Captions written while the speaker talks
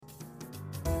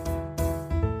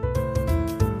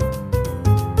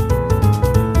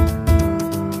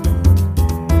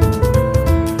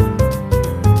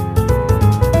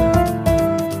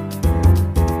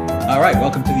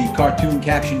Cartoon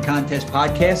Caption Contest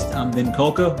podcast. I'm Vin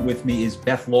Kolka. With me is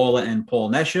Beth Lawler and Paul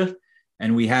Nesha.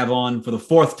 And we have on for the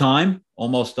fourth time,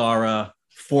 almost our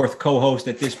fourth co-host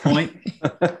at this point,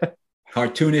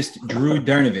 cartoonist Drew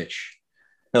Dernovich.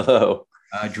 Hello.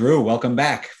 Drew, welcome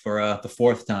back for the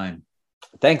fourth time.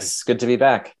 Thanks. Good to be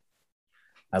back.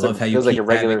 I love how you feels keep like a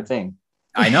regular thing.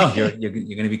 I know. You're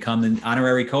going to become an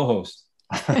honorary co-host.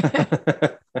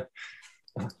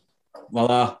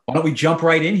 Well, why don't we jump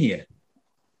right in here?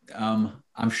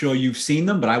 I'm sure you've seen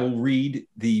them, but I will read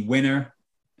the winner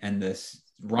and the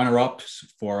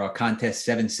runner-ups for contest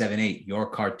 778, your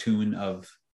cartoon of,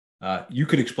 you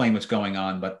could explain what's going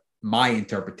on, but my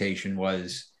interpretation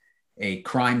was a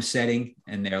crime setting,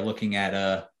 and they're looking at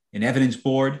an evidence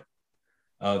board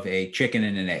of a chicken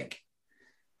and an egg.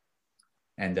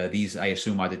 And these, I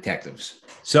assume, are detectives.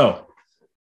 So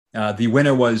the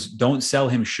winner was Don't Sell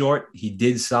Him Short. He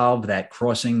did solve that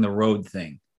crossing the road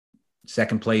thing.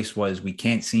 Second place was We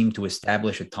Can't Seem to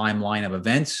Establish a Timeline of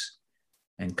Events.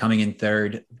 And coming in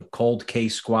third, the Cold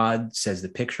Case Squad says the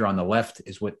picture on the left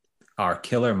is what our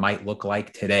killer might look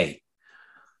like today.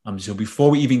 So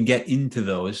before we even get into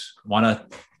those, want to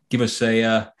give us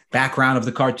a background of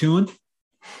the cartoon?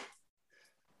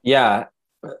 Yeah,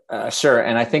 sure.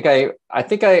 And I think I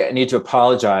need to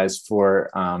apologize for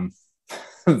I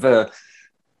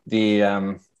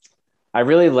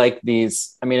really like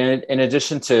these. I mean, in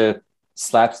addition to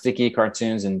slapsticky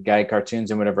cartoons and gag cartoons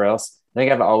and whatever else, I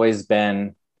think I've always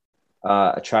been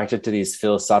attracted to these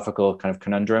philosophical kind of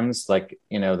conundrums, like,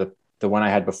 you know, the one I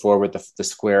had before with the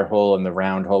square hole and the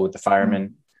round hole with the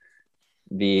fireman,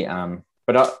 and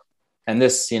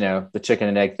this, you know, the chicken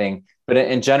and egg thing. But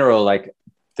in general, like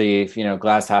the, you know,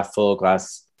 glass half full,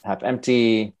 glass half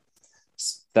empty,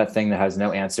 that thing that has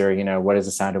no answer, you know, what is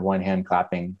the sound of one hand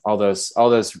clapping? All those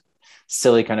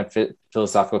silly kind of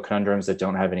philosophical conundrums that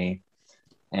don't have any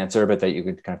answer, but that you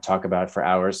could kind of talk about for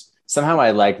hours. Somehow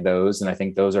I like those, and I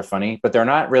think those are funny, but they're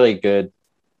not really good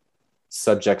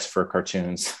subjects for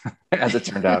cartoons, as it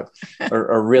turned out,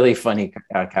 or really funny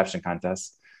caption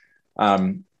contests.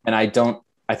 And I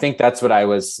think that's what I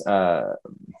was, I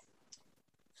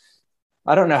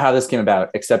don't know how this came about,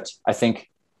 except I think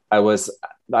I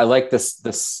like the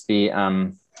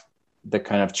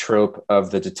kind of trope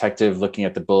of the detective looking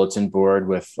at the bulletin board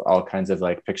with all kinds of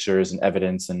like pictures and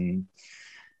evidence and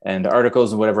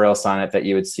articles and whatever else on it that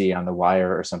you would see on The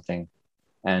Wire or something.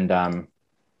 And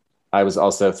I was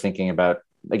also thinking about,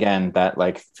 again, that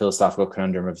like philosophical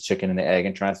conundrum of the chicken and the egg,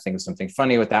 and trying to think of something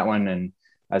funny with that one. And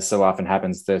as so often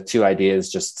happens, the two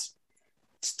ideas just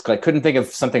I couldn't think of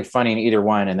something funny in either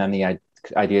one. And then the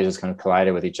ideas just kind of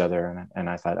collided with each other. And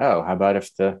I thought, oh, how about if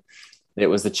it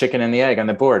was the chicken and the egg on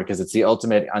the board, because it's the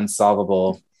ultimate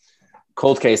unsolvable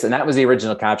cold case. And that was the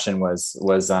original caption was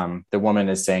the woman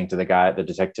is saying to the guy, the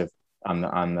detective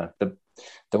the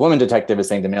woman detective is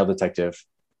saying to the male detective,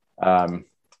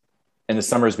 in the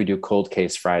summers we do cold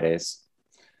case Fridays.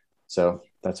 So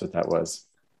that's what that was.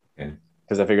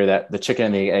 Because I figured that the chicken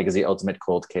and the egg is the ultimate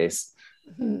cold case.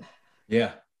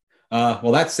 Yeah.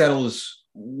 Well, that settles.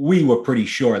 We were pretty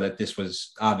sure that this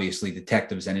was obviously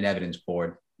detectives and an evidence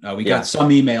board. We got some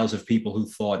emails of people who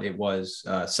thought it was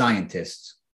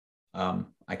scientists.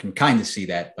 I can kind of see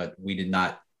that, but we did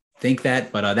not think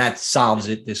that. But that solves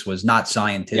it. This was not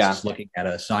scientists looking at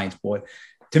a science board.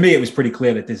 To me, it was pretty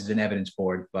clear that this is an evidence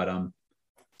board, but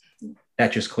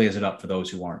that just clears it up for those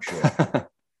who aren't sure. The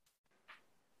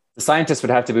scientists would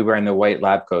have to be wearing the white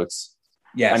lab coats.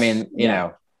 Yes. I mean, you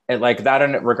know, like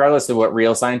that, regardless of what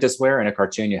real scientists wear in a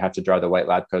cartoon, you have to draw the white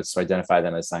lab coats to identify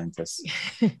them as scientists.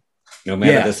 No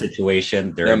matter the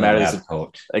situation, they're in the lab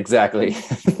coat. Exactly.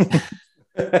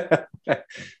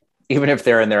 Even if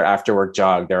they're in their after work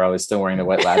jog, they're always still wearing the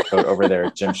white lab coat over their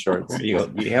gym shorts. You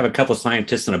have a couple of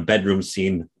scientists in a bedroom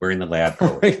scene wearing the lab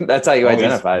coat. That's how you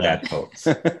identify them. Lab coats.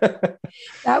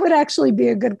 That would actually be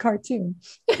a good cartoon.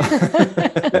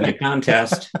 A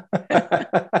contest.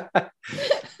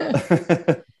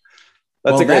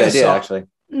 That's a great idea, actually.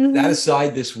 That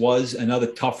aside, this was another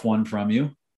tough one from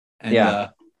you. And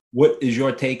what is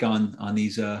your take on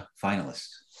these finalists?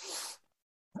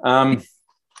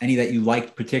 Any that you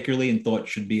liked particularly and thought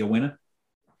should be a winner?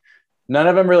 None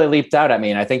of them really leaped out at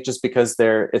me. And I think just because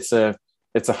it's a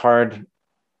hard,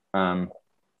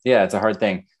 it's a hard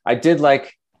thing. I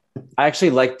actually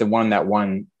liked the one that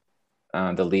won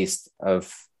the least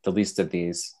of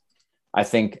these. I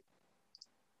think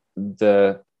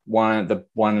the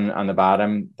one on the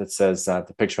bottom that says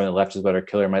the picture on the left is what our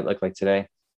killer might look like today.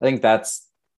 I think that's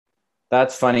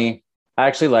funny. I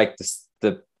actually like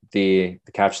the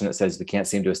caption that says we can't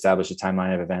seem to establish a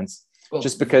timeline of events. Well,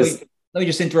 just because. Let me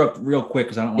just interrupt real quick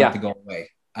because I don't want it to go away.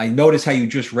 I noticed how you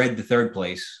just read the third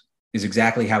place is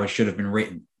exactly how it should have been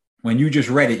written. When you just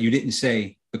read it, you didn't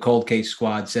say the cold case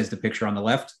squad says the picture on the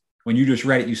left. When you just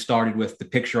read it, you started with the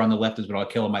picture on the left is what our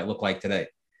killer might look like today.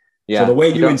 Yeah. So the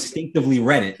way you instinctively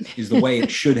read it is the way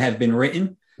it should have been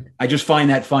written. I just find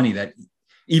that funny that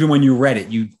even when you read it,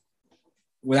 you,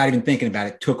 without even thinking about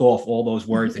it, took off all those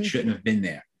words that shouldn't have been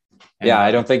there. And, yeah,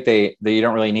 I don't think you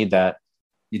don't really need that.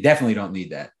 You definitely don't need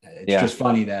that. It's just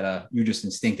funny that you just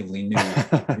instinctively knew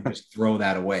to just throw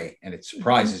that away. And it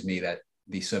surprises me that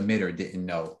the submitter didn't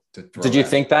know to throw. Did you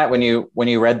think that when you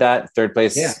read that third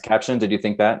place caption? Did you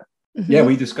think that? Yeah,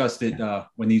 we discussed it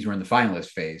when these were in the finalist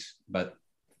phase. But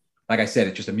like I said,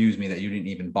 it just amused me that you didn't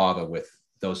even bother with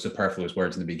those superfluous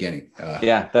words in the beginning.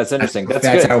 Yeah, that's interesting. That's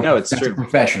good. No, it's true. A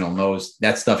professional knows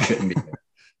that stuff shouldn't be there.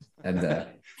 And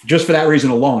just for that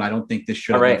reason alone, I don't think this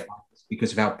should have been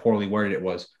because of how poorly worded it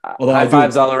was. Although high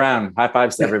fives all around. High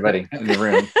fives to everybody in the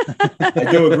room.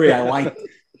 I do agree. I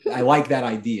like that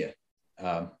idea.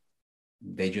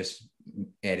 They just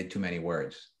added too many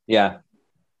words. Yeah.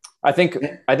 I think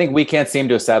we can't seem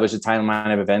to establish a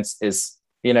timeline of events is,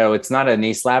 it's not a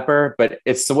knee slapper, but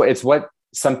it's what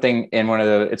something in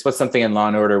what something in Law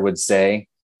and Order would say.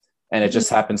 And it just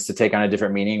happens to take on a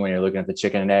different meaning when you're looking at the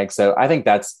chicken and egg. So I think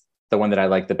that's the one that I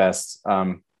like the best.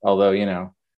 Although,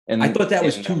 and I thought that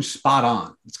was too spot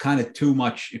on. It's kind of too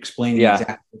much explaining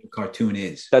exactly what the cartoon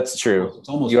is. That's true. It's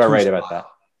almost you are right about that.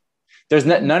 There's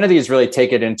none of these really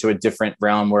take it into a different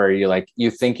realm where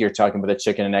you think you're talking about a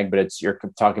chicken and egg, but you're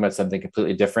talking about something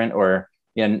completely different, or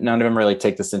none of them really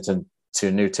take this into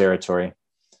new territory.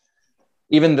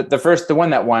 Even the one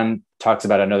that won talks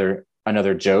about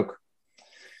another joke,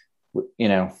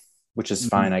 which is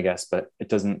fine, I guess, but it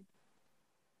doesn't,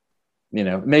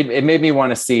 it made me want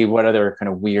to see what other kind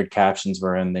of weird captions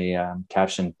were in the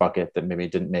caption bucket that maybe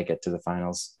didn't make it to the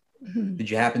finals. Did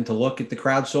you happen to look at the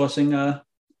crowdsourcing?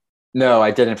 No,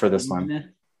 I didn't for this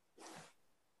one.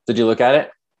 Did you look at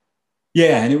it?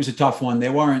 Yeah, and it was a tough one.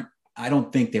 I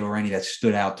don't think there were any that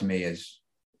stood out to me as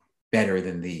better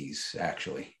than these,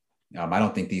 actually. I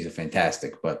don't think these are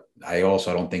fantastic, but I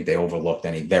also don't think they overlooked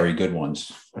any very good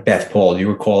ones. Beth, Paul, do you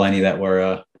recall any that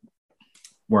were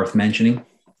worth mentioning?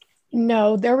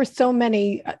 No, there were so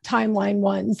many timeline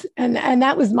ones. And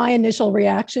that was my initial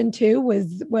reaction too,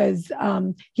 was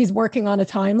he's working on a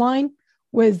timeline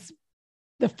was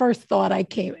the first thought I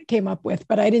came up with,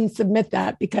 but I didn't submit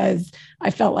that because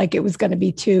I felt like it was going to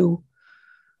be too,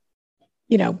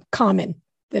 common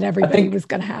that everybody was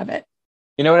going to have it.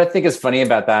 You know what I think is funny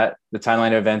about that, the timeline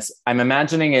of events? I'm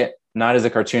imagining it not as a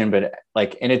cartoon, but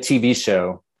like in a TV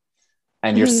show,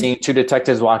 and you're seeing two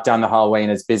detectives walk down the hallway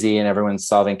and it's busy and everyone's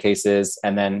solving cases.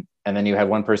 And then you have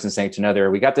one person saying to another,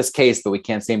 we got this case, but we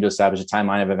can't seem to establish a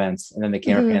timeline of events. And then the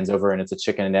camera pans over and it's a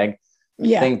chicken and egg.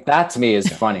 Yeah. I think that to me is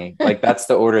funny. Like that's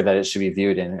the order that it should be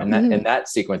viewed in. And that in that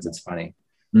sequence, it's funny.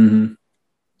 Mm-hmm.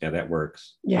 Yeah, that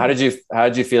works. Yeah. How did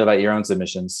you feel about your own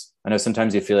submissions? I know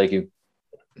sometimes you feel like you.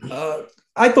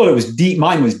 I thought it was deep.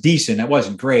 Mine was decent. It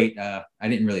wasn't great. I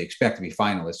didn't really expect to be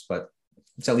finalists, but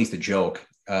it's at least a joke.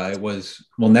 It was,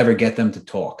 we'll never get them to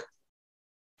talk.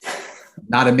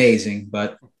 Not amazing,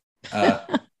 but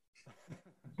I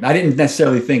didn't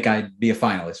necessarily think I'd be a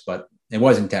finalist, but it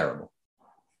wasn't terrible.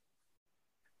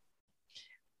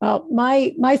 Well,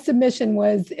 my submission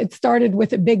was, it started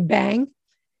with a big bang,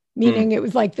 meaning it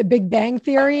was like the Big Bang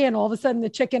Theory, and all of a sudden the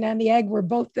chicken and the egg were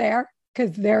both there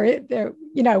because they're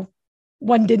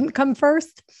one didn't come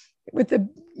first with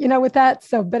with that.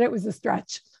 So, but it was a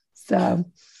stretch. So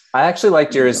I actually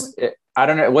liked yours. I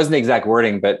don't know. It wasn't the exact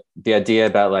wording, but the idea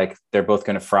about like, they're both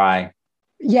going to fry.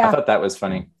 Yeah. I thought that was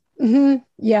funny. Mm-hmm.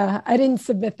 Yeah. I didn't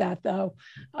submit that though.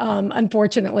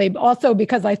 Unfortunately, also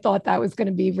because I thought that was going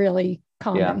to be really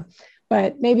common,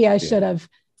 but maybe I should have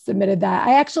submitted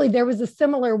that. There was a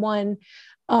similar one.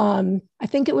 I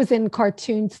think it was in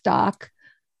Cartoon Stock.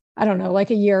 I don't know,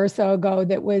 like a year or so ago,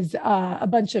 that was a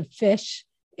bunch of fish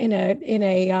in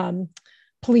a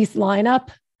police lineup.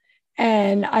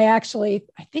 And I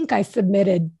think I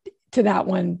submitted to that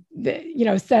one,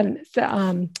 send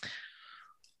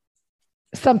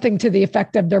something to the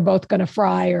effect of they're both going to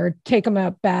fry or take them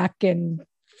out back and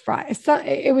fry. So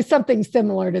it was something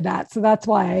similar to that. So that's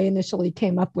why I initially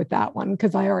came up with that one,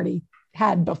 because I already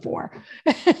had before.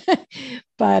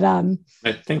 But I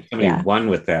think somebody won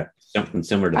with that, something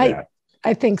similar to that.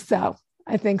 I think so.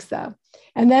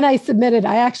 And then I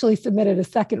actually submitted a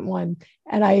second one,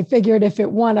 and I figured if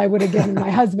it won, I would have given my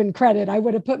husband credit. I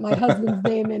would have put my husband's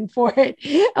name in for it.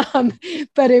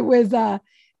 But it was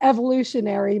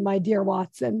Evolutionary, My Dear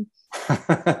Watson,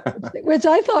 which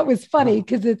I thought was funny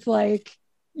because it's like,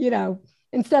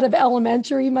 instead of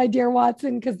elementary, my dear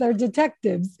Watson, because they're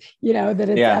detectives, that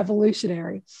it's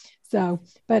evolutionary. So,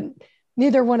 but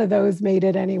neither one of those made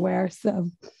it anywhere. So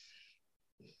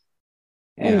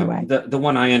anyway. The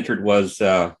one I entered was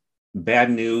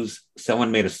bad news.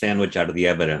 Someone made a sandwich out of the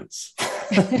evidence.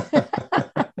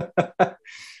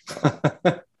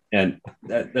 And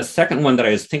the second one that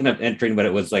I was thinking of entering, but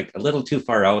it was like a little too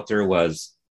far out there,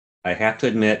 was, I have to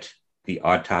admit, the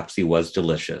autopsy was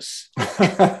delicious.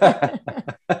 I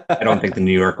don't think the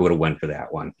New Yorker would have went for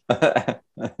that one. That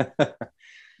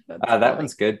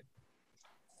one's good.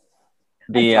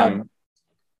 The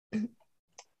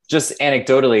just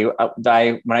anecdotally,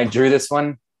 when I drew this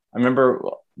one, I remember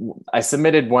I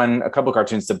submitted a couple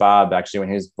cartoons to Bob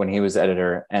actually when he was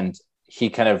editor, and he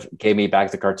kind of gave me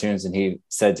back the cartoons, and he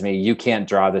said to me, "You can't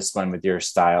draw this one with your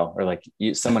style, or like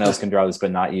someone else can draw this,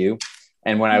 but not you."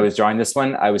 And when I was drawing this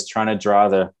one, I was trying to draw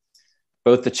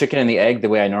both the chicken and the egg the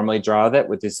way I normally draw that,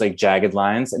 with these like jagged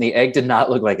lines, and the egg did not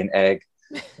look like an egg.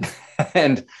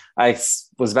 And I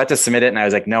was about to submit it, and I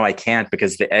was like, "No, I can't,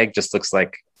 because the egg just looks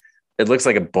like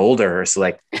a boulder." So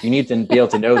like, you need to be able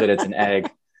to know that it's an egg.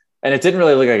 And it didn't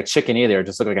really look like a chicken either; it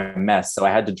just looked like a mess. So I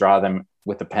had to draw them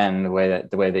with a pen the way that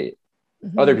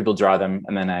other people draw them.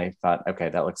 And then I thought, okay,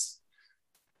 it looks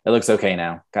okay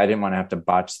now. I didn't want to have to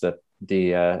botch the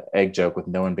egg joke with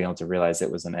no one being able to realize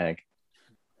it was an egg.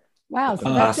 Wow.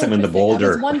 So that's possum in the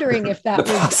boulder. I was wondering if that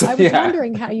was, I was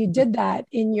wondering how you did that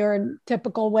in your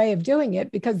typical way of doing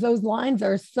it, because those lines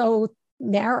are so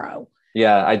narrow.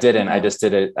 Yeah, I didn't. I just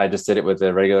did it with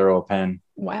a regular old pen.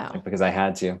 Wow. Because I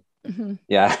had to. Mm-hmm.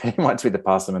 Yeah, I didn't want to be the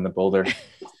possum in the boulder.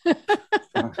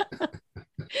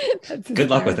 Good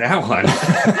luck with that one.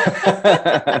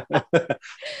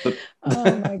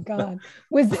 Oh my God.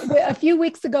 Was a few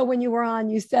weeks ago when you were on,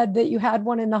 you said that you had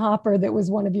one in the hopper that was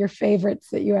one of your favorites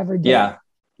that you ever did. Yeah.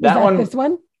 This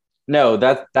one? No,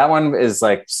 that one is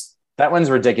like, that one's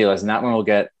ridiculous. And that one will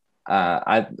get,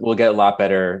 we'll get a lot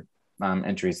better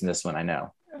entries than this one, I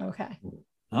know. Okay.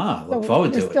 Look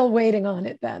forward to it. You're still waiting on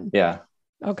it then. Yeah.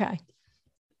 Okay.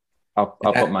 I'll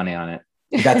put money on it.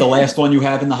 Is that the last one you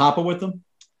have in the hopper with them?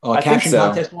 Caption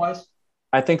contest wise?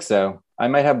 I think so. I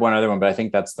might have one other one, but I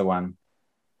think that's the one.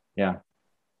 Yeah.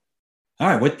 All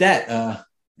right. With that,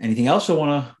 anything else, or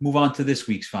want to move on to this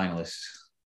week's finalists?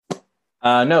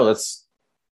 No, let's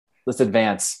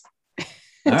advance.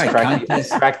 All right.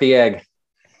 Crack the egg.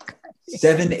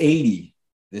 780.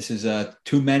 This is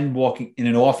two men walking in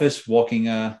an office, walking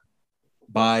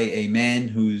by a man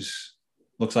who's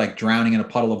looks like drowning in a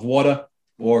puddle of water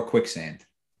or quicksand.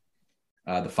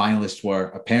 The finalists were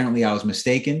Apparently I Was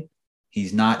Mistaken,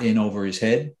 He's Not In Over His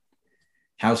Head,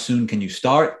 How Soon Can You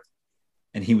Start,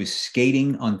 and He Was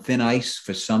Skating on Thin Ice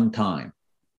for Some Time.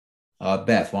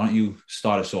 Beth, why don't you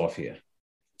start us off here?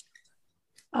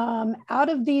 Out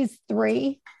of these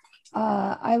three,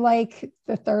 I like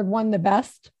the third one the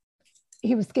best.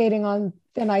 He was skating on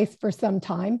thin ice for some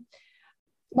time,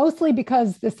 mostly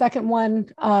because the second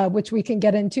one, which we can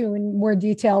get into in more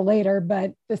detail later,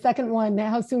 but the second one,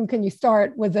 How Soon Can You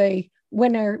Start, was a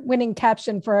winning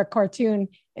caption for a cartoon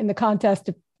in the contest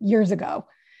years ago.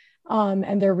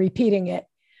 And they're repeating it.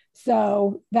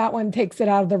 So that one takes it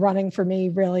out of the running for me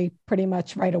really pretty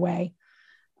much right away.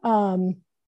 Apparently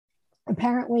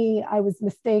I Was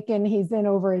Mistaken, He's In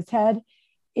Over His Head,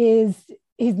 He's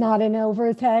Not In Over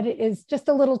His Head is just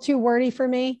a little too wordy for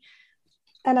me.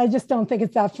 And I just don't think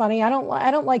it's that funny. I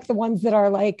don't like the ones that are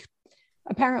like,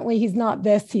 apparently he's not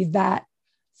this, he's that.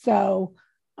 So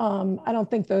I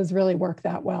don't think those really work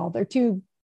that well. They're too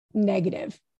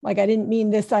negative. Like, I didn't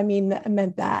mean this, I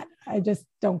meant that. I just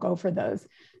don't go for those.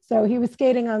 So He Was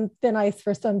Skating on Thin Ice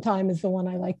for Some Time is the one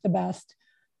I like the best.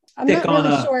 I'm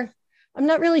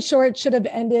not really sure it should have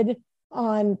ended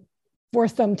on For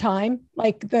Some Time.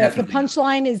 Like the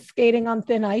punchline is skating on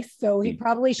thin ice. So he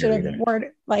probably should have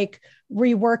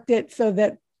reworked it so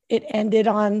that it ended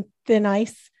on thin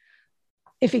ice.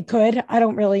 If he could, I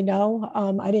don't really know.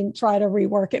 I didn't try to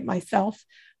rework it myself,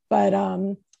 but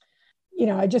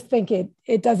I just think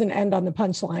it doesn't end on the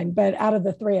punchline, but out of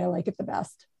the three, I like it the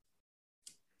best.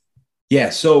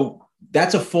 Yeah. So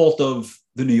that's a fault of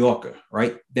the New Yorker,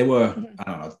 right? There were, I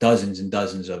don't know, dozens and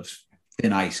dozens of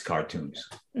thin ice cartoons,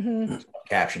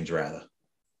 captions rather.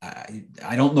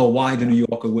 I don't know why the New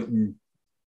Yorker wouldn't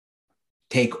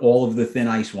take all of the thin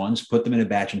ice ones, put them in a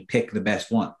batch, and pick the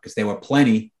best one, because there were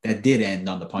plenty that did end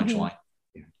on the punchline.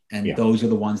 And those are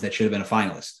the ones that should have been a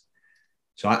finalist.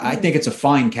 So I think it's a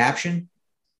fine caption.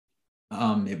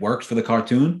 It works for the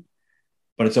cartoon,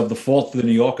 but it's of the fault of the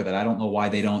New Yorker that I don't know why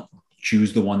they don't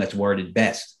choose the one that's worded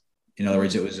best. In other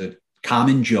words, it was a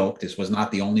common joke. This was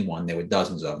not the only one. There were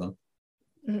dozens of them.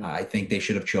 I think they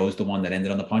should have chose the one that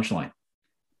ended on the punchline.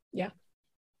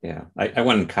 Yeah, I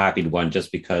went and copied one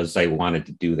just because I wanted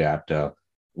to do that.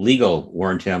 Legal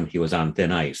warned him he was on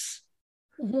thin ice.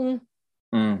 That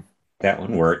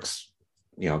one works.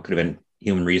 Could have been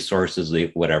human resources,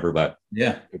 whatever, but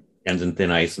yeah, it ends in thin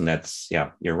ice, and that's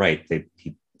you're right. The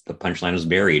punchline was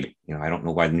buried. I don't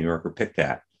know why the New Yorker picked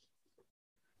that.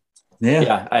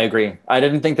 Yeah, I agree. I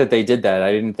didn't think that they did that.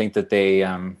 I didn't think that they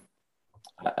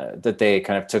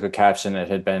kind of took a caption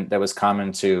that was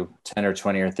common to 10 or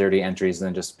 20 or 30 entries and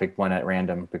then just picked one at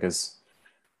random because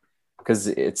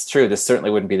it's true. This certainly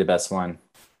wouldn't be the best one.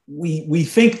 We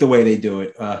think the way they do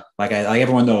it, like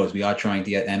everyone knows, we are trying to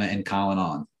get Emma and Colin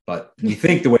on, but we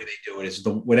think the way they do it is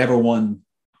whatever one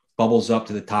bubbles up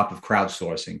to the top of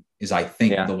crowdsourcing is, I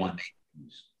think, the one they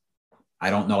use. I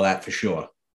don't know that for sure.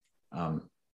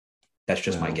 That's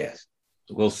just my guess.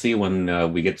 We'll see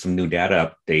when we get some new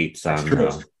data updates on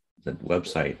the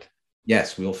website.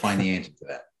 Yes, we'll find the answer to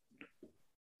that.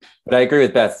 But I agree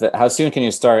with Beth that how soon can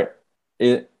you start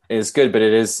it is good, but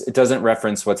it doesn't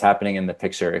reference what's happening in the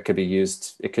picture. It could be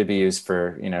used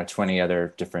for 20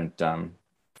 other different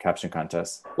caption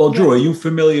contests. Well, Drew, are you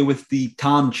familiar with the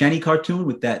Tom Cheney cartoon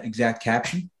with that exact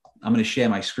caption? I'm going to share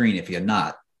my screen if you're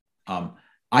not.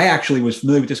 I actually was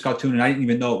familiar with this cartoon, and I didn't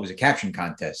even know it was a caption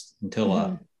contest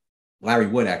until Larry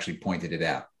Wood actually pointed it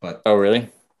out. But oh, really?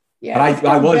 Yeah. But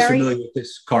I was familiar with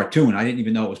this cartoon. I didn't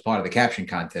even know it was part of the caption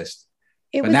contest.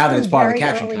 But now that it's part of the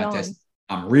caption contest,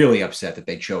 I'm really upset that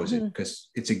they chose it because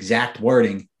it's exact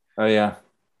wording. Oh, yeah.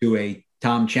 To a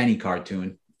Tom Cheney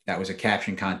cartoon that was a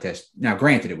caption contest. Now,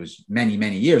 granted, it was many,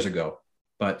 many years ago,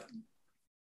 but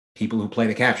people who play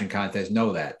the caption contest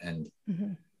know that. And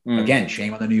again,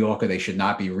 shame on the New Yorker. They should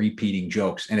not be repeating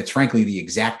jokes. And it's frankly the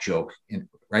exact joke,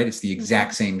 right? It's the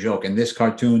exact same joke. In this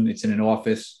cartoon, it's in an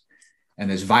office and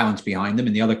there's violence behind him.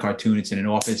 In the other cartoon, it's in an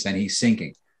office and he's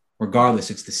sinking. Regardless,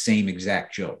 it's the same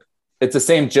exact joke. It's the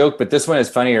same joke, but this one is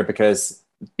funnier because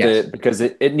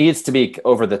it needs to be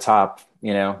over the top,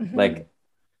 like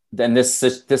then this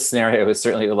scenario is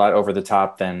certainly a lot over the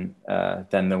top than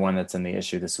the one that's in the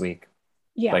issue this week.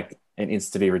 Yeah. Like it needs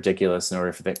to be ridiculous in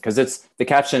order for that, because the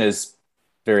caption is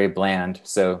very bland.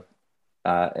 So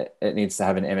it needs to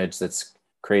have an image that's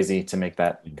crazy to make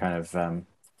that kind of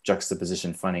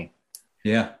juxtaposition funny.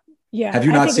 Yeah. Yeah. Have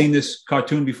you not seen this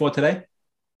cartoon before today?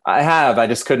 I have. I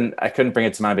just couldn't bring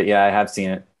it to mind, but yeah, I have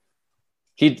seen it.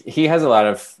 He has a lot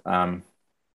of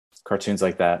cartoons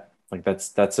like that. Like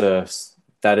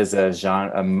that is a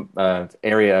genre,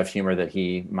 area of humor that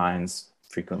he mines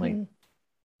frequently.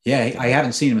 Yeah, I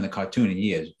haven't seen him in the cartoon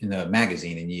in the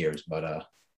magazine in years, but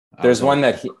there's one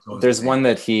that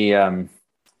he I'm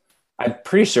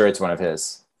pretty sure it's one of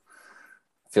his.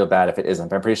 I feel bad if it isn't,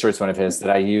 but I'm pretty sure it's one of his that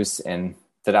I used in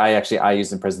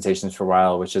presentations for a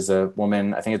while, which is a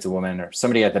woman, I think it's a woman or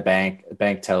somebody at the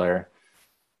bank teller.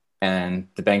 And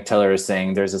the bank teller is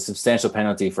saying there's a substantial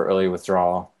penalty for early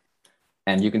withdrawal.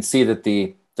 And you can see that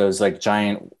those like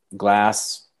giant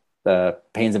the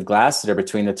panes of glass that are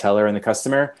between the teller and the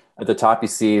customer. At the top, you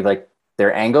see like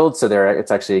they're angled. So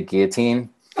it's actually a guillotine.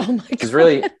 Oh my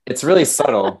God. It's really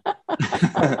subtle.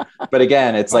 But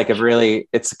again, it's like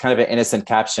it's kind of an innocent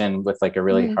caption with like a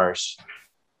really harsh.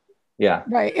 Yeah.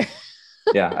 Right.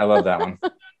 Yeah. I love that one.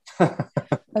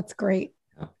 That's great.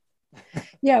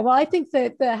 Yeah. Well, I think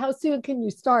that the How Soon Can You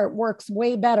Start works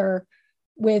way better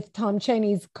with Tom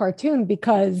Cheney's cartoon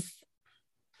because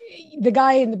the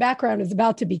guy in the background is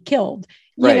about to be killed.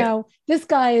 Right. This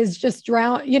guy is just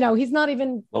drowned. He's not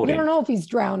even, Loading. You don't know if he's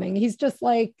drowning. He's just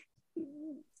like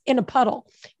in a puddle,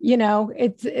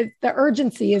 it's the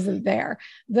urgency isn't there.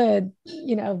 The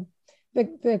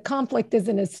conflict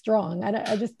isn't as strong.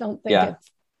 I just don't think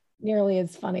it's nearly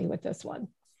as funny with this one.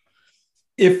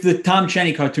 If the Tom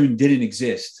Cheney cartoon didn't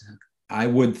exist, I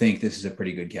would think this is a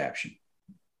pretty good caption.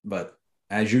 But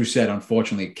as you said,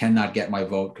 unfortunately, it cannot get my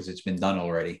vote because it's been done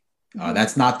already.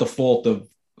 That's not the fault of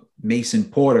Mason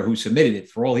Porter, who submitted it.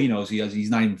 For all he knows, he's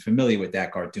not even familiar with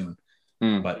that cartoon.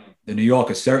 But the New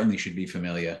Yorker certainly should be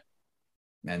familiar.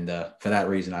 And for that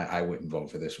reason, I wouldn't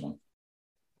vote for this one.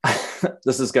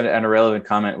 This is going to an irrelevant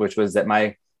comment, which was that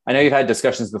I know you've had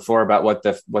discussions before about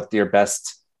what your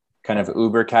best kind of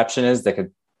Uber caption is that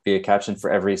could be a caption for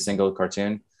every single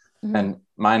cartoon. And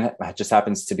mine just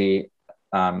happens to be,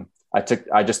 I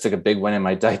just took a big win in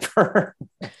my diaper.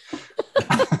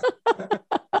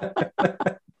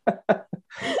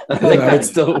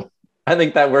 I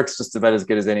think that works just about as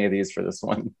good as any of these for this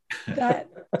one.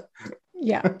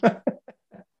 Yeah,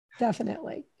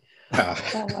 definitely.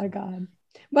 Oh my God.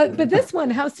 But this one,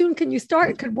 how soon can you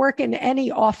start, could work in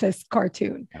any office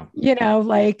cartoon, you know,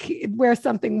 like where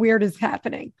something weird is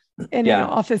happening in an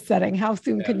office setting. How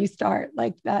soon can you start?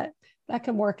 Like that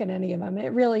can work in any of them.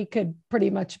 It really could pretty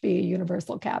much be a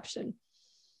universal caption.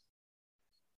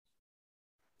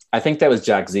 I think that was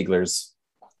Jack Ziegler's.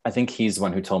 I think he's the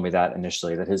one who told me that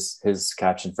initially, that his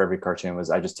caption for every cartoon was,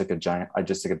 I just took a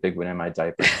big one in my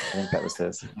diaper. I think that was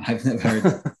his. I've never heard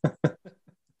that.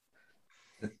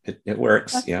 It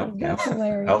works. That's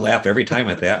hilarious. I'll laugh every time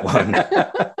at that one.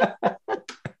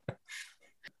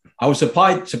 I was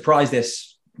surprised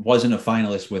this wasn't a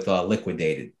finalist with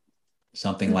Liquidated.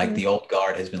 Something like The Old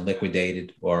Guard has been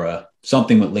liquidated, or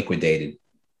something with Liquidated.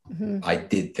 I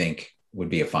did think would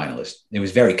be a finalist. It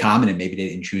was very common, and maybe they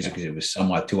didn't choose it because it was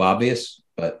somewhat too obvious,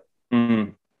 but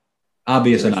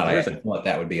obvious or not, I thought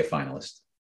that would be a finalist.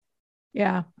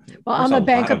 Yeah. Well, I'm a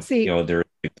bankruptcy. There's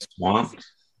Swamp.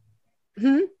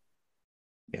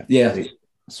 Yeah.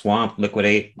 Swamp,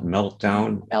 Liquidate,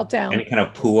 Meltdown, any kind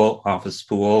of pool, office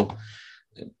pool,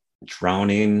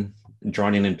 drowning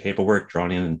in paperwork,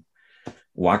 drowning in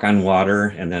Walk on Water,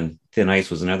 and then Thin Ice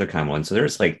was another common one. So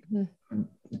there's like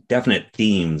definite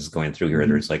themes going through here.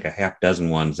 There's like a half dozen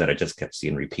ones that I just kept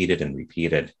seeing repeated and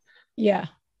repeated. Yeah.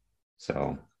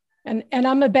 So. And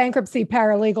I'm a bankruptcy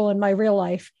paralegal in my real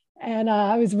life. And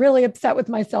I was really upset with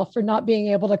myself for not being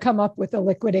able to come up with a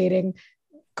liquidating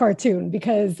cartoon,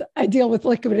 because I deal with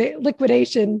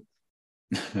liquidation,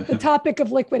 the topic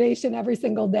of liquidation every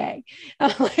single day.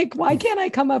 I'm like, why can't I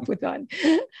come up with one?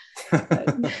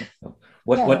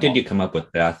 What did you come up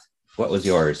with, Beth? What was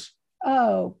yours?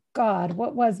 Oh God,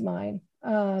 what was mine?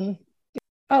 I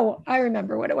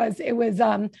remember what it was. It was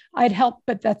I'd help,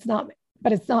 but it's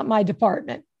not my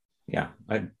department. Yeah,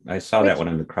 I saw that one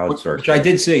in the crowdsourcing, which I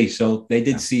did see. So they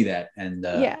did see that, and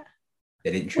they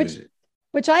didn't choose it.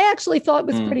 Which I actually thought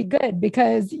was pretty good,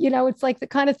 because, you know, it's like the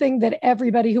kind of thing that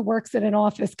everybody who works in an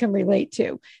office can relate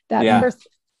to.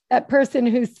 That person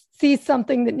who sees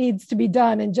something that needs to be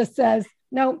done and just says,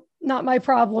 no, not my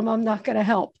problem. I'm not going to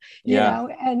help. You know,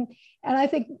 and I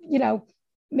think, you know,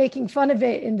 making fun of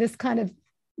it in this kind of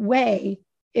way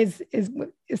is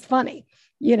funny,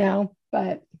 you know,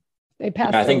 but they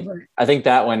passed over. I think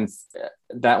that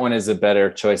one is a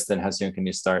better choice than How Soon Can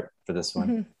You Start for this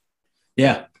one.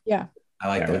 Yeah. I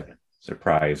like that.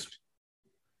 Surprised.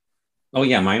 Oh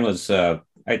yeah, mine was I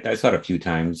saw it a few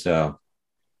times.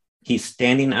 He's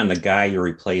standing on the guy you're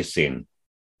replacing.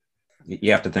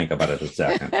 You have to think about it a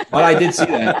second. Well, I did see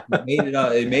that.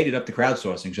 It made it up to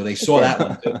crowdsourcing, so they saw that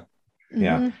one too.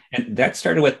 Yeah, and that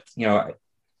started with, you know,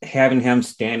 having him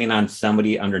standing on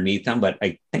somebody underneath him, but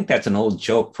I think that's an old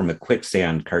joke from a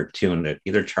Quicksand cartoon that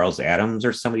either Charles Addams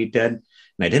or somebody did, and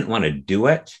I didn't want to do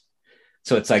it.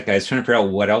 So it's like I was trying to figure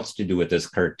out what else to do with this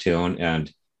cartoon,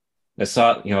 and I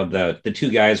saw, you know, the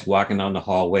two guys walking down the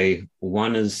hallway.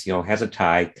 One is, you know, has a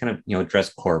tie, kind of, you know,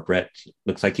 dressed corporate,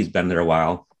 looks like he's been there a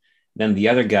while. Then the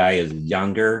other guy is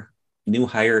younger, new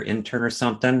hire intern or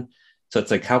something. So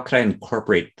it's like, how could I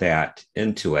incorporate that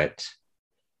into it?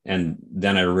 And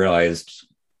then I realized,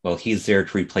 well, he's there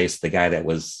to replace the guy that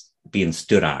was being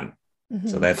stood on.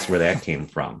 So that's where that came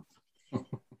from.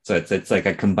 So it's like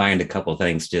I combined a couple of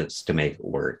things just to make it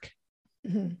work.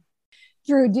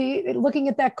 Drew, looking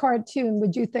at that cartoon,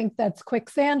 would you think that's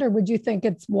quicksand, or would you think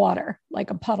it's water, like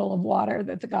a puddle of water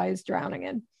that the guy is drowning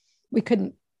in? We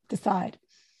couldn't decide.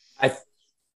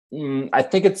 I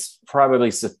think it's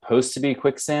probably supposed to be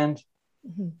quicksand,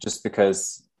 just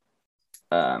because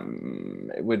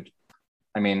it would.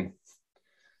 I mean,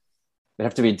 there'd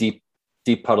have to be a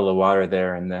deep puddle of water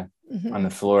there in the on the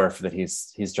floor that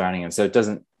he's drowning in. So it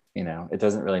doesn't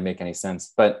really make any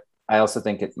sense. But I also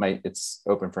think it's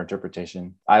open for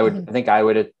interpretation. I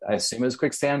assume it was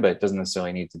quicksand, but it doesn't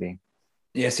necessarily need to be.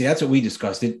 Yeah, see, that's what we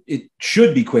discussed. It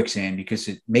should be quicksand because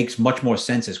it makes much more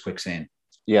sense as quicksand.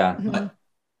 Yeah. But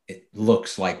it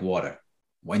looks like water.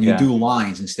 When you do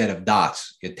lines instead of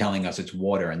dots, you're telling us it's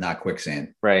water and not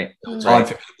quicksand. Right. So it's hard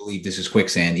for me to believe this is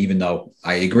quicksand, even though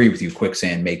I agree with you,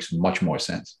 quicksand makes much more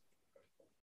sense.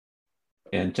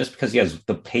 And just because he has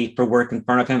the paperwork in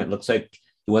front of him, it looks like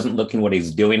he wasn't looking what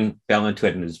he's doing, fell into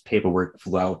it, and his paperwork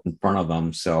flew out in front of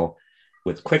him. So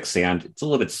with quicksand, it's a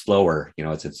little bit slower. You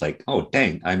know, it's like, oh,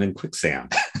 dang, I'm in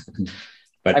quicksand.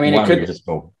 But I mean, it could just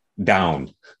go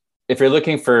down. If you're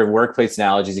looking for workplace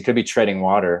analogies, it could be treading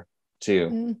water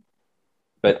too.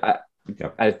 But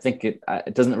I think it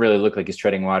doesn't really look like he's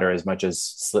treading water as much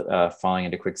as falling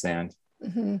into quicksand.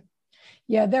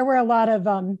 Yeah, there were a lot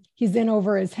of he's in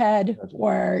over his head,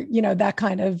 or, you know, that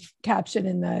kind of caption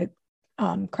in the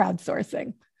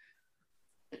crowdsourcing.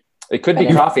 It could be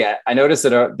coffee. I noticed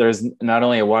that there's not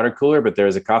only a water cooler, but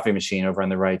there's a coffee machine over on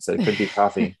the right. So it could be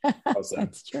coffee. Also.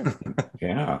 That's true.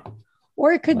 Yeah.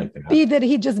 Or it could be that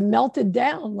he just melted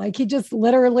down. Like he just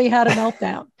literally had a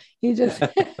meltdown. He just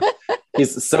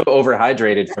he's so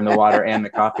overhydrated from the water and the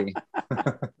coffee.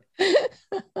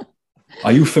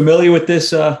 Are you familiar with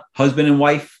this husband and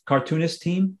wife cartoonist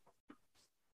team?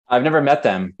 I've never met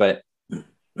them, but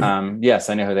yes,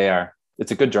 I know who they are.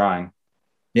 It's a good drawing.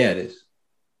 Yeah, it is.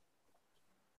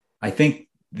 I think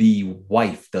the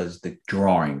wife does the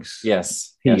drawings.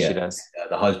 Yes, she does.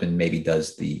 The husband maybe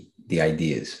does the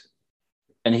ideas.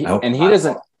 And he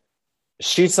doesn't.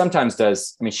 She sometimes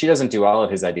does. I mean, she doesn't do all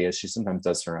of his ideas. She sometimes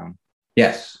does her own.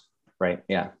 Yes. Right.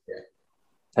 Yeah.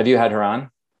 Have you had her on?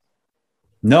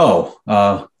 No.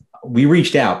 We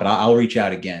reached out, but I'll reach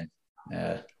out again.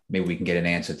 Maybe we can get an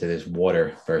answer to this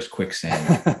water versus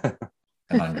quicksand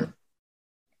conundrum.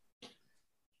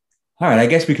 All right, I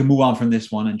guess we can move on from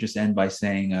this one and just end by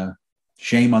saying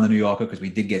shame on the New Yorker, because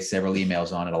we did get several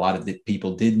emails on it. A lot of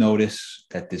people did notice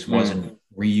that this wasn't a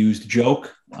reused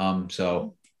joke.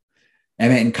 So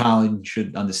Emmett and Colin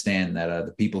should understand that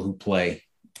the people who play,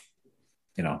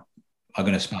 are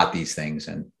going to spot these things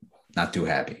and not too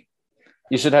happy.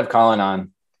 You should have Colin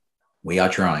on. We are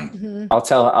trying. Mm-hmm.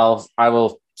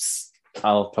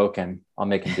 I'll poke him. I'll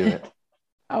make him do it.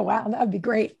 Oh, wow. That would be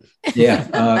great.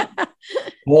 Yeah.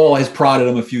 Paul has prodded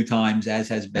him a few times, as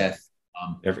has Beth.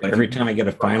 Every time I get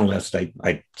a finalist,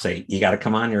 I say, you got to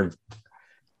come on here.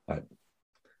 But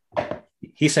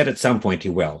he said at some point he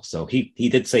will. So he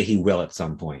did say he will at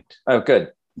some point. Oh,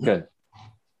 good. Good.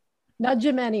 Nudge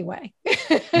him anyway.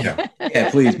 Yeah,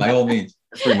 please, by all means.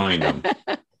 Just remind him.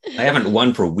 I haven't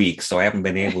won for weeks, so I haven't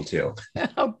been able to.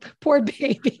 Oh, poor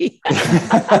baby.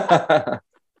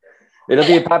 It'll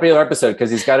be a popular episode because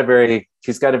he's got a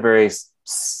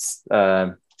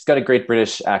great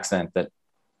British accent that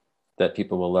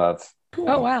people will love. Cool.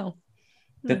 Oh, wow.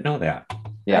 Didn't know that.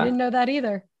 Yeah. I didn't know that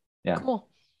either. Yeah. Cool.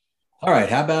 All right.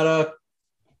 How about a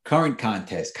current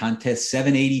contest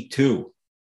 782?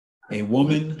 A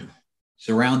woman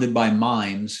surrounded by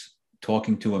mimes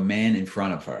talking to a man in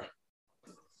front of her.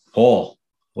 Paul,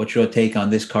 what's your take on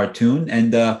this cartoon?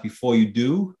 And before you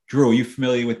do, Drew, are you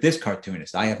familiar with this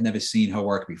cartoonist? I have never seen her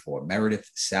work before.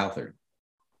 Meredith Southard.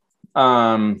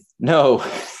 No,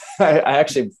 I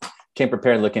actually came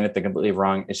prepared looking at the completely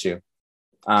wrong issue.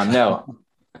 No,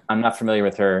 I'm not familiar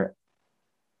with her.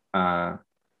 Yeah,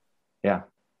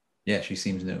 she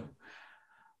seems new.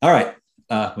 All right.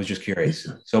 Was just curious.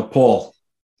 So, Paul,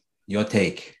 your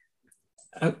take.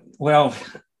 Well,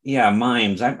 yeah,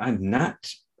 mimes. I'm not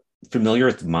familiar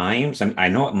with mimes. I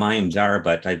know what mimes are,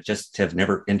 but I just have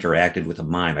never interacted with a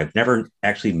mime. I've never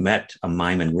actually met a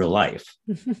mime in real life.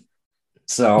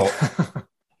 So,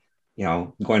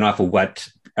 going off of what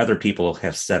other people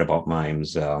have said about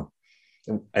mimes, I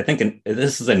think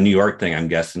this is a New York thing, I'm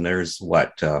guessing. There's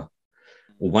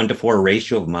 1-to-4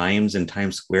 ratio of mimes in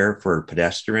Times Square for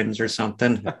pedestrians or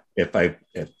something. If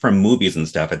from movies and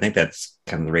stuff, I think that's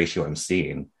kind of the ratio I'm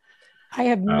seeing. I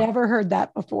have never heard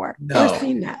that before or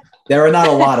seen that. There are not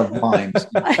a lot of mimes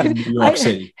in New York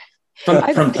City.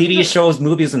 From TV shows,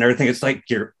 movies, and everything, it's like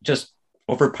you're just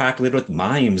overpopulated with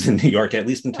mimes in New York, at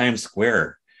least in Times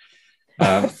Square.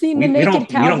 I've seen the Naked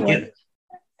Cowboy.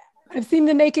 I've seen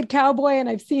the Naked Cowboy, and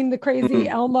I've seen the Crazy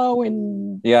Elmo,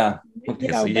 and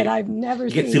but I've never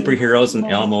seen superheroes and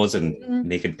Elmos and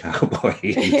Naked Cowboys.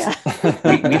 Yeah.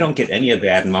 we don't get any of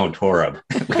that in Mount Horeb.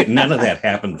 None of that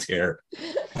happens here.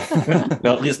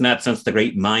 Well, at least not since the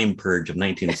Great Mime Purge of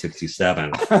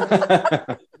 1967.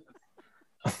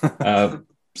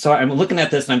 So I'm looking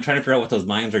at this and I'm trying to figure out what those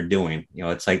mimes are doing.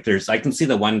 It's like I can see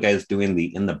the one guy's doing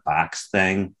the in the box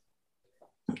thing,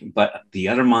 but the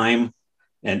other mime,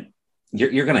 and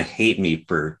you're going to hate me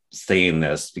for saying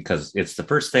this because it's the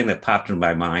first thing that popped into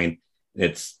my mind.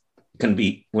 It's going to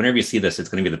be, whenever you see this, it's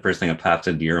going to be the first thing that pops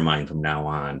into your mind from now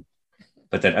on.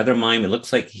 But that other mime, it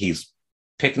looks like he's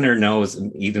picking her nose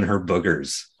and eating her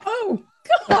boogers. Oh,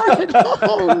 God.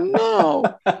 Oh, no.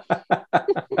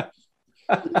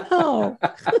 No.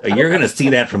 You're going to see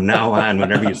that from now on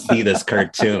whenever you see this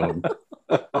cartoon.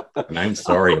 And I'm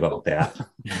sorry about that.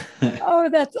 Oh,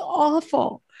 that's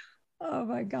awful. Oh,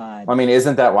 my God. I mean,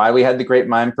 isn't that why we had the Great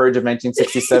Mime Purge of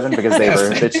 1967? Because they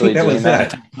were habitually doing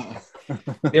that.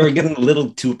 They were getting a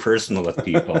little too personal with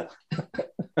people.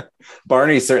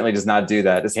 Barney certainly does not do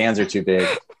that. His hands are too big.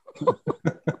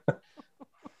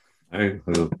 I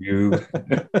hope you.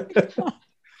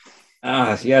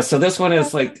 So this one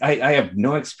is like, I have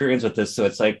no experience with this. So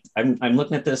it's like, I'm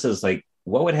looking at this as like,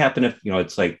 what would happen if,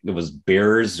 it's like it was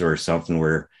bears or something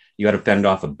where you got to fend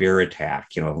off a bear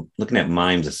attack, looking at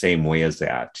mimes the same way as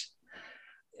that.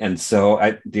 And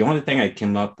so the only thing I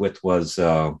came up with was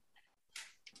the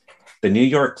New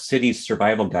York City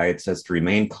survival guide says to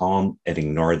remain calm and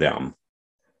ignore them.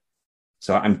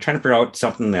 So I'm trying to figure out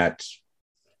something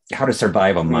how to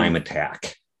survive a mime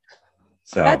attack.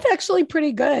 So that's actually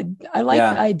pretty good. I like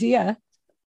the idea.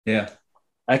 Yeah.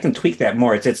 I can tweak that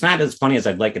more. It's not as funny as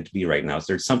I'd like it to be right now.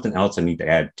 So there's something else I need to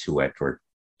add to it or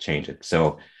change it.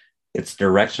 So it's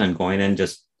direction I'm going in.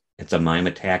 Just it's a mime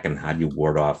attack, and how do you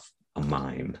ward off a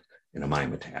mime in a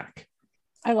mime attack?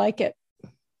 I like it.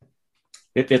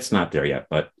 It's not there yet,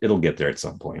 but it'll get there at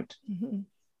some point. Mm-hmm.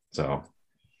 So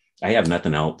I have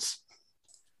nothing else.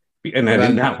 And I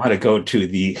did not want to go to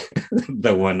the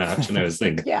one option I was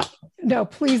thinking. Yeah. No,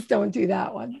 please don't do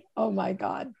that one. Oh my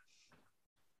God.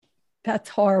 That's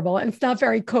horrible. And it's not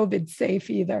very COVID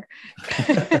safe either.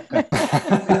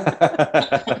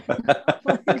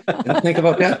 Didn't think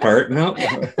about that part. No.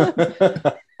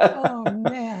 Oh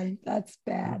man, that's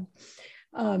bad.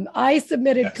 I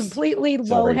submitted completely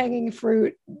low-hanging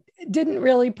fruit. Didn't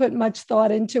really put much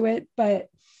thought into it, but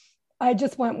I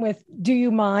just went with do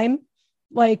you mime?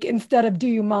 Like instead of do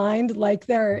you mind? Like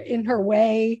they're in her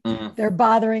way, they're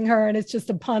bothering her, and it's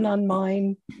just a pun on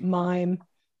mime.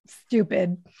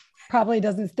 Stupid. Probably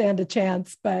doesn't stand a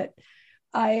chance, but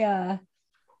I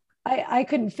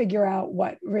couldn't figure out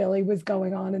what really was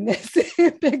going on in this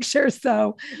picture.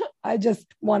 So I just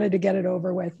wanted to get it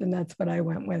over with. And that's what I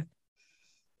went with.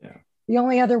 Yeah. The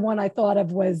only other one I thought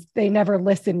of was they never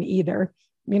listen either,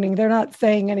 meaning they're not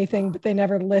saying anything, but they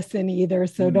never listen either.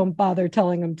 So don't bother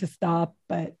telling them to stop.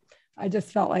 But I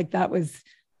just felt like that was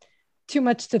too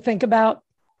much to think about.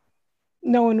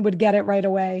 No one would get it right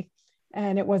away.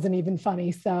 And it wasn't even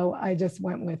funny. So I just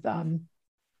went with,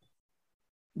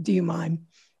 do you mime?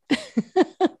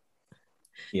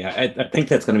 Yeah, I think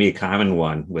that's going to be a common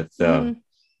one with, doing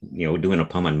a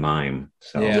pun on mime.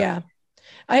 So yeah.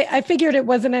 I figured it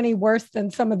wasn't any worse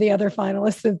than some of the other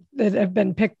finalists that have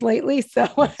been picked lately. So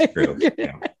that's true.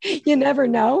 Yeah. You never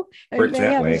know. Works they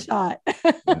that have way. a shot.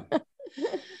 What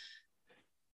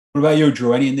about you,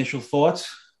 Drew? Any initial thoughts?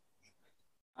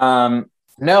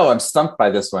 No, I'm stumped by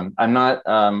this one. I'm not,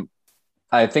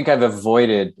 I think I've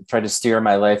tried to steer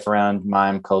my life around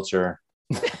mime culture.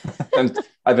 And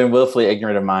I've been willfully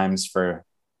ignorant of mimes for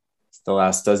the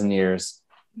last dozen years.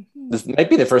 This might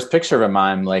be the first picture of a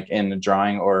mime, like in a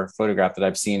drawing or photograph that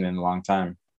I've seen in a long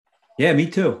time. Yeah, me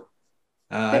too.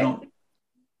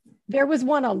 There was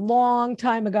one a long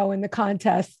time ago in the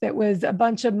contest that was a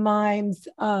bunch of mimes.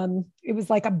 It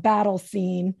was like a battle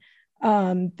scene.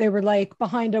 They were like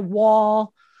behind a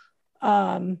wall,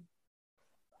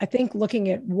 I think looking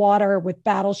at water with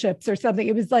battleships or something.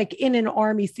 It was like in an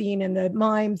army scene, and the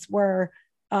mimes were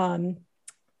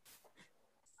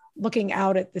looking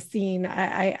out at the scene.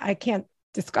 I can't,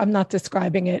 I'm not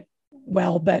describing it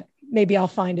well, but maybe I'll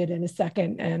find it in a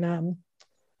second and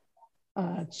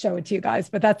show it to you guys.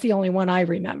 But that's the only one I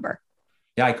remember.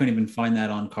 Yeah, I couldn't even find that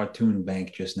on Cartoon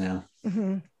Bank just now.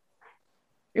 Mm-hmm.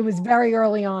 It was very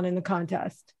early on in the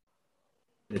contest.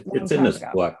 It's in this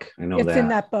book. I know it's in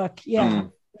that book. Yeah.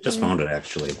 Just found it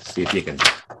actually. See if you can.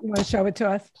 You want to show it to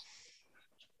us?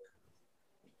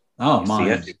 Oh,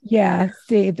 mine. Yeah.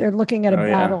 See, they're looking at a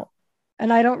battle.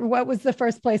 Yeah. And what was the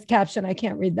first place caption? I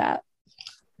can't read that.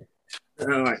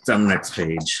 Oh, it's on the next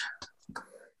page.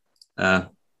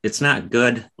 It's not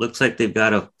good. Looks like they've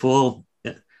got a full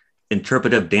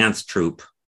interpretive dance troupe.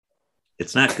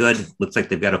 It's not good. Looks like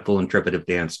they've got a full interpretive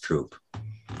dance troupe.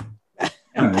 I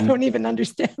don't even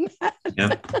understand that.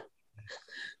 Yeah.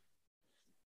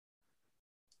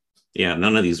 Yeah,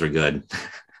 none of these are good.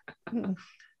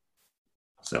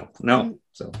 So, no.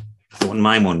 So, the one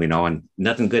mime one we know, and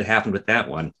nothing good happened with that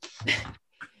one.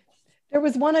 There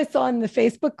was one I saw in the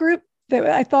Facebook group that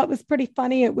I thought was pretty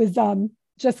funny. It was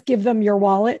just give them your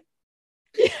wallet.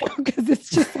 Because it's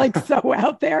just like so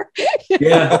out there.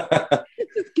 Yeah.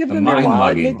 Just give them your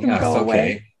wallet, make them go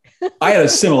away. I had a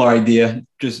similar idea.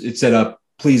 Just it said,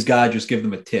 please God, just give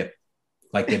them a tip,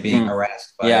 like they're being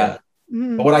harassed. By,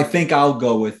 but what I think I'll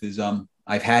go with is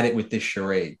I've had it with this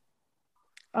charade.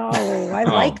 Oh, I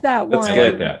like that one. I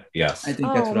like that. Yes. I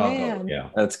think that's what I'll go with. Yeah.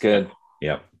 That's good.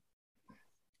 Yep.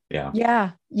 Yeah.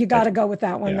 Yeah. You got to go with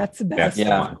that one. Yeah. That's the best. That's the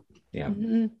one. Yeah.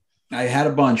 Mm-hmm. I had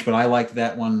a bunch, but I liked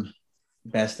that one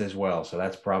best as well. So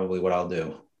that's probably what I'll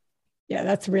do. Yeah,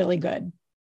 that's really good.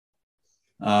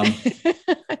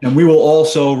 And we will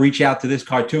also reach out to this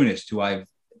cartoonist who I've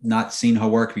not seen her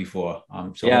work before.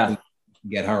 So hopefully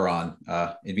get her on.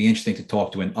 It'd be interesting to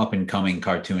talk to an up and coming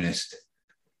cartoonist.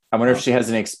 I wonder if she has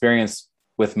any experience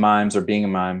with mimes or being a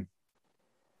mime.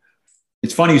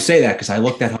 It's funny you say that because I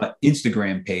looked at her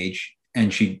Instagram page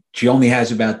and she only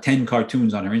has about 10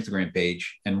 cartoons on her Instagram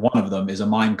page, and one of them is a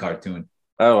mime cartoon.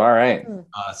 Oh, all right.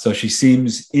 So she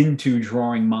seems into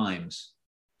drawing mimes.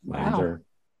 Wow.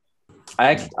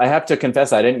 I have to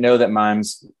confess, I didn't know that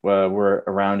mimes were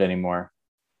around anymore.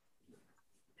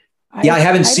 I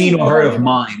haven't seen or heard of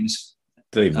mimes.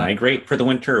 Do they migrate for the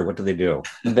winter, or what do they do?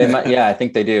 They might, yeah, I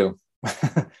think they do.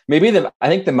 I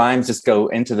think the mimes just go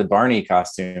into the Barney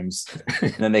costumes,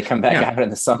 and then they come back out in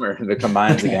the summer and become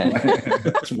mimes again.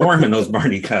 It's warm in those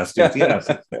Barney costumes. Yes,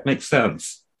 that makes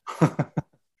sense.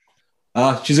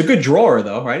 She's a good drawer,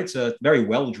 though, right? It's a very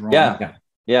well drawn.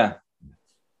 Yeah.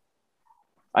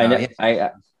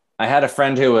 I had a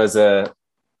friend who was an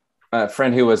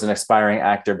aspiring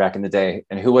actor back in the day,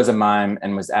 and who was a mime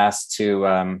and was asked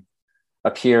to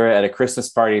appear at a Christmas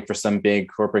party for some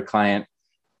big corporate client.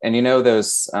 And you know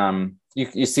those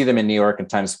you see them in New York and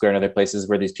Times Square and other places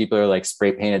where these people are like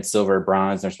spray painted silver or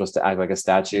bronze. And they're supposed to act like a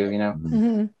statue, you know.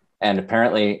 Mm-hmm. And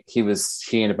apparently he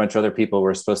and a bunch of other people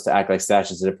were supposed to act like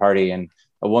statues at a party. And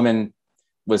a woman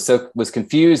was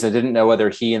confused and didn't know whether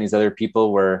he and these other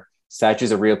people were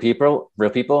statues of real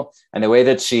people. And the way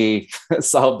that she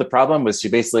solved the problem was she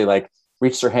basically like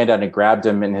reached her hand out and grabbed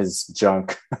him in his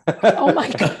junk. Oh my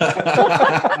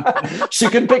God. She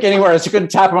couldn't pick anywhere. She couldn't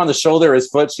tap him on the shoulder or his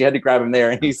foot. She had to grab him there.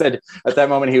 And he said at that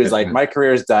moment, he was like, my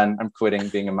career is done. I'm quitting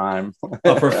being a mime.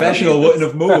 A professional wouldn't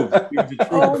have moved. He was a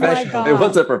true professional. God. It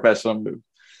was a professional move.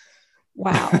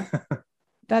 Wow.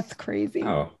 That's crazy.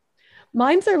 Oh.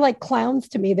 Mimes are like clowns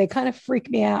to me. They kind of freak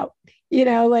me out. You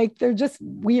know, like they're just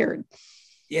weird.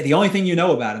 Yeah, the only thing you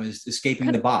know about them is escaping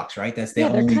the box, right? That's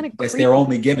their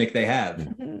only gimmick they have.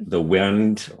 Mm-hmm. The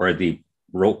wind or the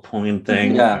rope pulling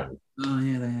thing. Yeah. Oh,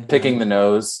 yeah. Picking the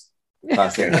nose.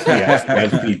 Classic. Yeah,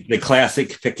 the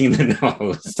classic picking the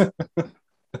nose.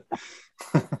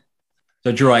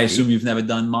 So, Drew, I assume you've never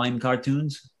done mime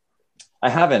cartoons? I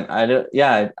haven't.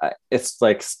 It's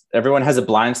like everyone has a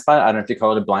blind spot. I don't know if you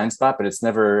call it a blind spot, but it's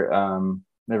never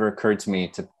occurred to me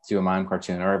to do a mime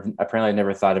cartoon, or apparently I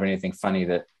never thought of anything funny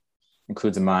that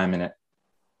includes a mime in it.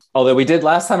 Although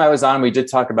last time I was on, we did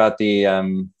talk about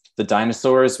the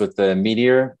dinosaurs with the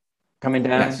meteor coming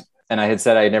down. Yes. And I had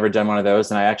said I had never done one of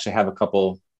those. And I actually have a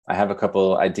couple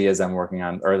ideas I'm working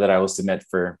on, or that I will submit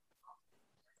for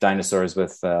dinosaurs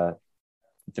with the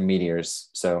meteors.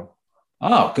 So,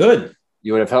 oh, good.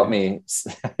 You would have helped me.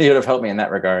 You would have helped me in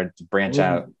that regard to branch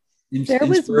out.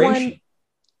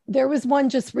 There was one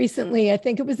just recently. I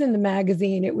think it was in the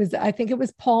magazine. I think it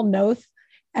was Paul Noth,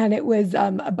 and it was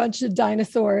a bunch of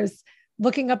dinosaurs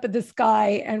looking up at the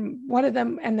sky, and one of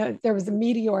them, there was a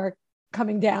meteor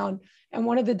coming down, and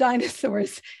one of the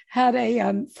dinosaurs had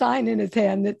a sign in his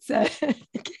hand that said, I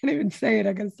can't even say it,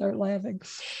 I'm going to start laughing.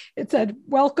 It said,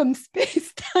 "Welcome,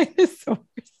 space dinosaurs."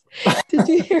 Did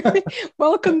you hear me?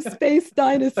 Welcome, space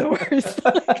dinosaurs.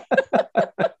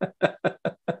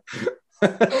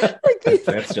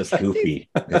 That's just goofy.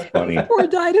 It's funny. Poor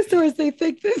dinosaurs, they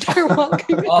think that they're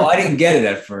welcome. Oh, I didn't get it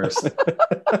at first.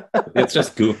 It's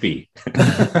just goofy.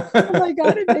 Oh my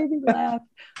God, it made me laugh.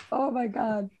 Oh my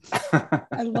God.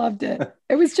 I loved it.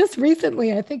 It was just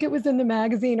recently. I think it was in the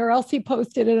magazine, or else he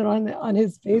posted it on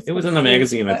his Facebook. It was in the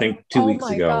magazine, I think, 2 weeks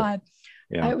ago. Oh my God.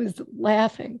 Yeah. I was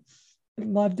laughing. I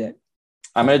loved it.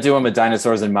 I'm going to do one with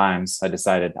dinosaurs and mimes. I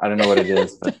decided. I don't know what it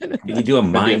is. But Can you do a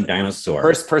mime dinosaur?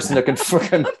 First person to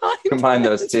combine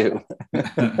those two.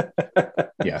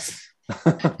 Yes.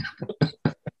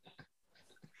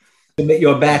 Submit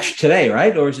your batch today,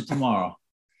 right? Or is it tomorrow?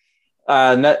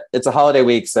 It's a holiday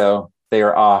week, so they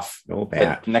are off. No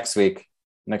bat. Next week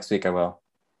I will.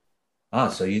 Oh,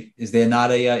 so is there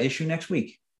not a issue next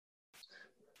week?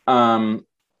 No,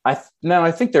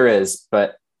 I think there is,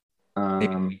 but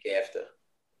maybe the week after.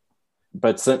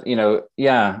 But so,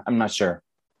 I'm not sure.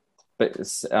 But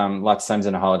lots of times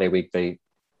in a holiday week they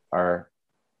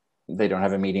don't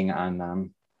have a meeting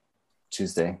on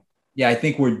Tuesday. Yeah, I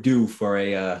think we're due for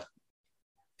a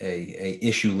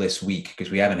issue-less week because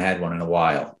we haven't had one in a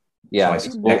while. Yeah, so I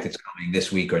suspect it's coming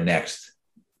this week or next.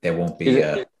 There won't be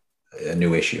a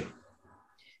new issue.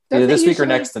 Either this week or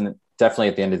next, and definitely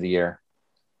at the end of the year.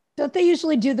 Don't they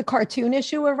usually do the cartoon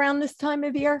issue around this time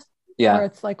of year? Yeah, where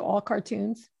it's like all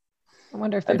cartoons. I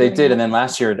wonder if they did, and then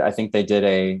last year I think they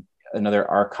did another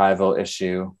archival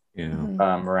issue. Yeah,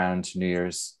 around New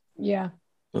Year's. Yeah.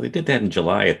 Well, they did that in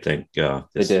July, I think.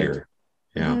 This year.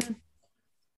 Yeah. Mm-hmm.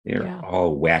 They're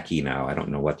all wacky now. I don't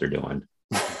know what they're doing.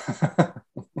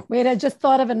 Wait, I just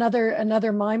thought of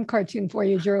another mime cartoon for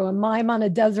you, Drew. A mime on a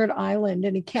desert island,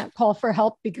 and he can't call for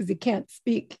help because he can't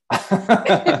speak.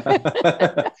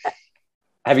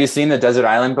 Have you seen the Desert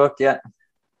Island book yet?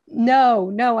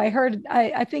 No, I heard,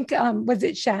 I think, was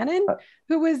it Shannon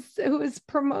who was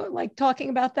talking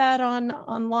about that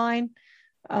online?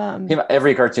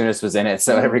 Every cartoonist was in it,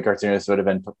 so every cartoonist would have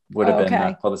been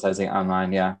publicizing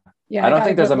online. Yeah. I don't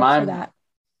think there's a mime for that.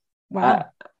 Wow.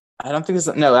 I don't think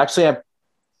there's no. Actually,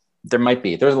 there might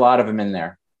be. There's a lot of them in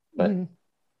there, but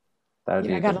that would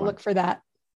be. I got to look for that.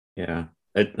 Yeah.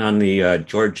 On the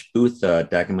George Booth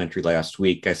documentary last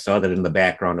week, I saw that in the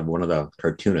background of one of the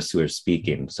cartoonists who was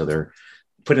speaking. So they're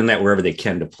putting that wherever they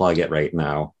can to plug it right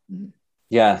now.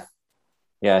 Yeah.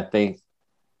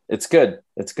 It's good.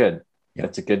 Yeah.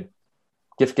 It's a good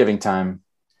gift giving time.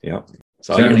 Yeah.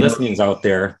 So all your listenings out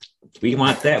there, we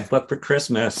want that book for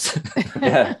Christmas.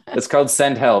 Yeah. It's called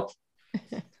Send Help.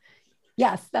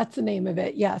 Yes, that's the name of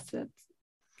it. Yes.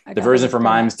 The version for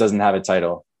mimes doesn't have a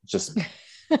title. Just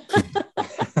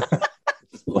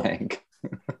blank.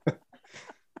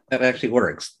 That actually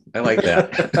works. I like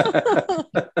that.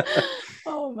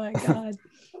 Oh my God.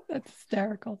 That's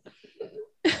hysterical.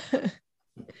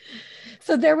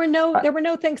 So there were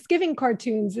no Thanksgiving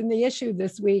cartoons in the issue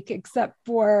this week, except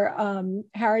for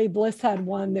Harry Bliss had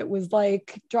one that was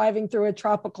like driving through a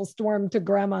tropical storm to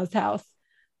grandma's house.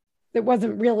 It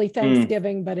wasn't really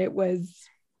Thanksgiving, but it was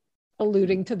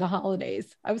alluding to the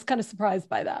holidays. I was kind of surprised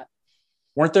by that.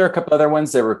 Weren't there a couple other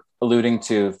ones that were alluding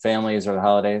to families or the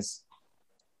holidays?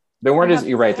 There weren't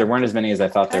you're right. There weren't as many as I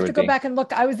thought there would be. I have to go back and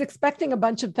look. I was expecting a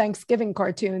bunch of Thanksgiving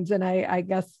cartoons, and I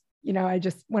guess, I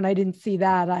just, when I didn't see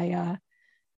that,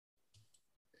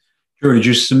 Drew, did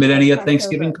you submit any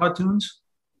Thanksgiving cartoons?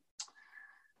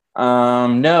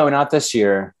 No, not this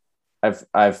year.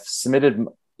 I've submitted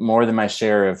more than my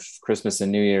share of Christmas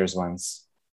and New Year's ones.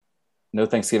 No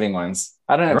Thanksgiving ones.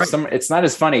 I don't know. Right. It's not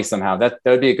as funny somehow. That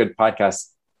would be a good podcast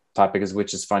topic, is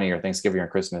which is funnier, Thanksgiving or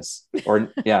Christmas?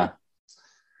 Or yeah.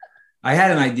 I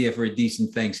had an idea for a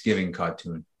decent Thanksgiving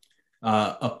cartoon.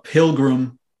 A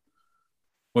pilgrim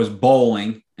was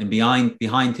bowling, and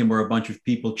behind him were a bunch of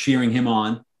people cheering him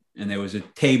on. And there was a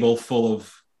table full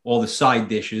of all the side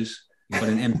dishes, but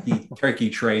an empty turkey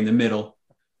tray in the middle.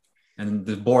 And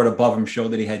the board above him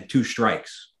showed that he had 2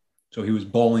 strikes. So he was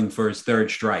bowling for his 3rd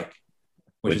strike,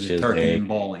 which is a turkey and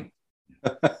bowling.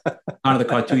 Kind of the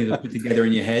cartoon you put together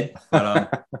in your head,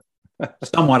 but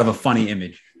somewhat of a funny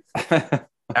image.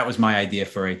 That was my idea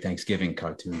for a Thanksgiving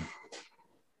cartoon.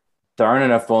 There aren't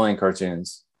enough bowling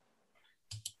cartoons.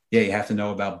 Yeah, you have to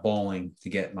know about bowling to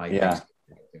get my Thanksgiving.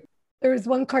 There was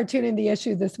one cartoon in the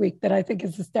issue this week that I think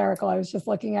is hysterical. I was just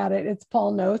looking at it. It's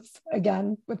Paul Noth,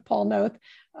 again, with Paul Noth.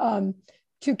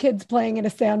 2 kids playing in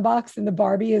a sandbox, and the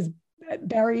Barbie is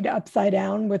buried upside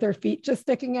down with her feet just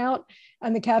sticking out.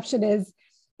 And the caption is,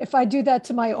 "If I do that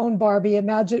to my own Barbie,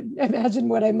 imagine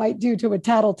what I might do to a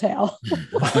tattletale."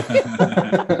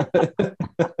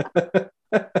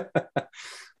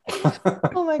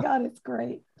 Oh my God, it's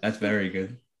great. That's very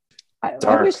good. I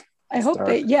hope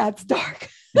that, it's dark.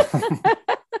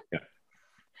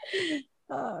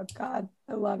 Oh God,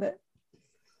 I love it.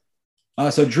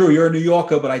 So Drew, you're a New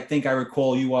Yorker, but I think I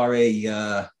recall you are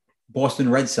a Boston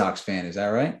Red Sox fan. Is that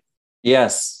right?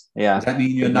 Yes. Yeah. Does that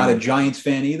mean you're not a Giants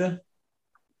fan either?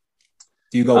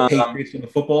 Do you go Patriots on the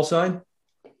football side?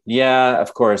 Yeah,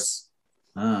 of course.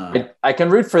 I can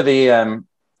root for the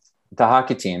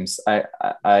hockey teams. I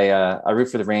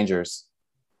root for the Rangers.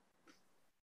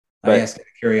 But, I ask out of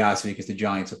curiosity because the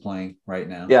Giants are playing right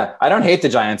now. Yeah, I don't hate the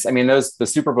Giants. I mean, the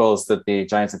Super Bowls that the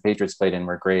Giants and Patriots played in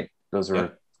were great. Those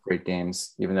were great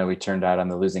games, even though we turned out on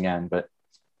the losing end. But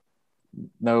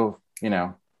no,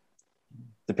 the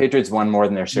Patriots won more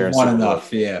than their share. Won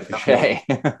enough, yeah, for sure.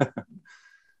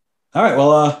 All right,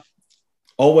 well,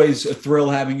 always a thrill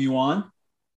having you on.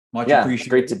 Much appreciated. It's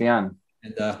great to be on.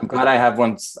 And I'm glad I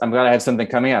have something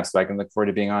coming up, so I can look forward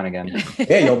to being on again.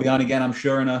 Yeah, you'll be on again, I'm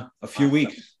sure, in a few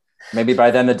weeks. Maybe by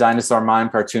then the dinosaur mime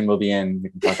cartoon will be in. We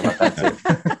can talk about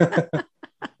that too.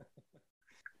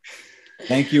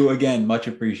 Thank you again. Much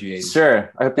appreciated.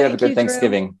 Sure. I hope you have a good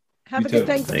Thanksgiving. Have a good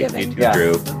Thanksgiving. Thank you,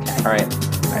 Drew. Okay. All right.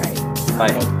 All right.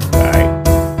 Bye. Bye.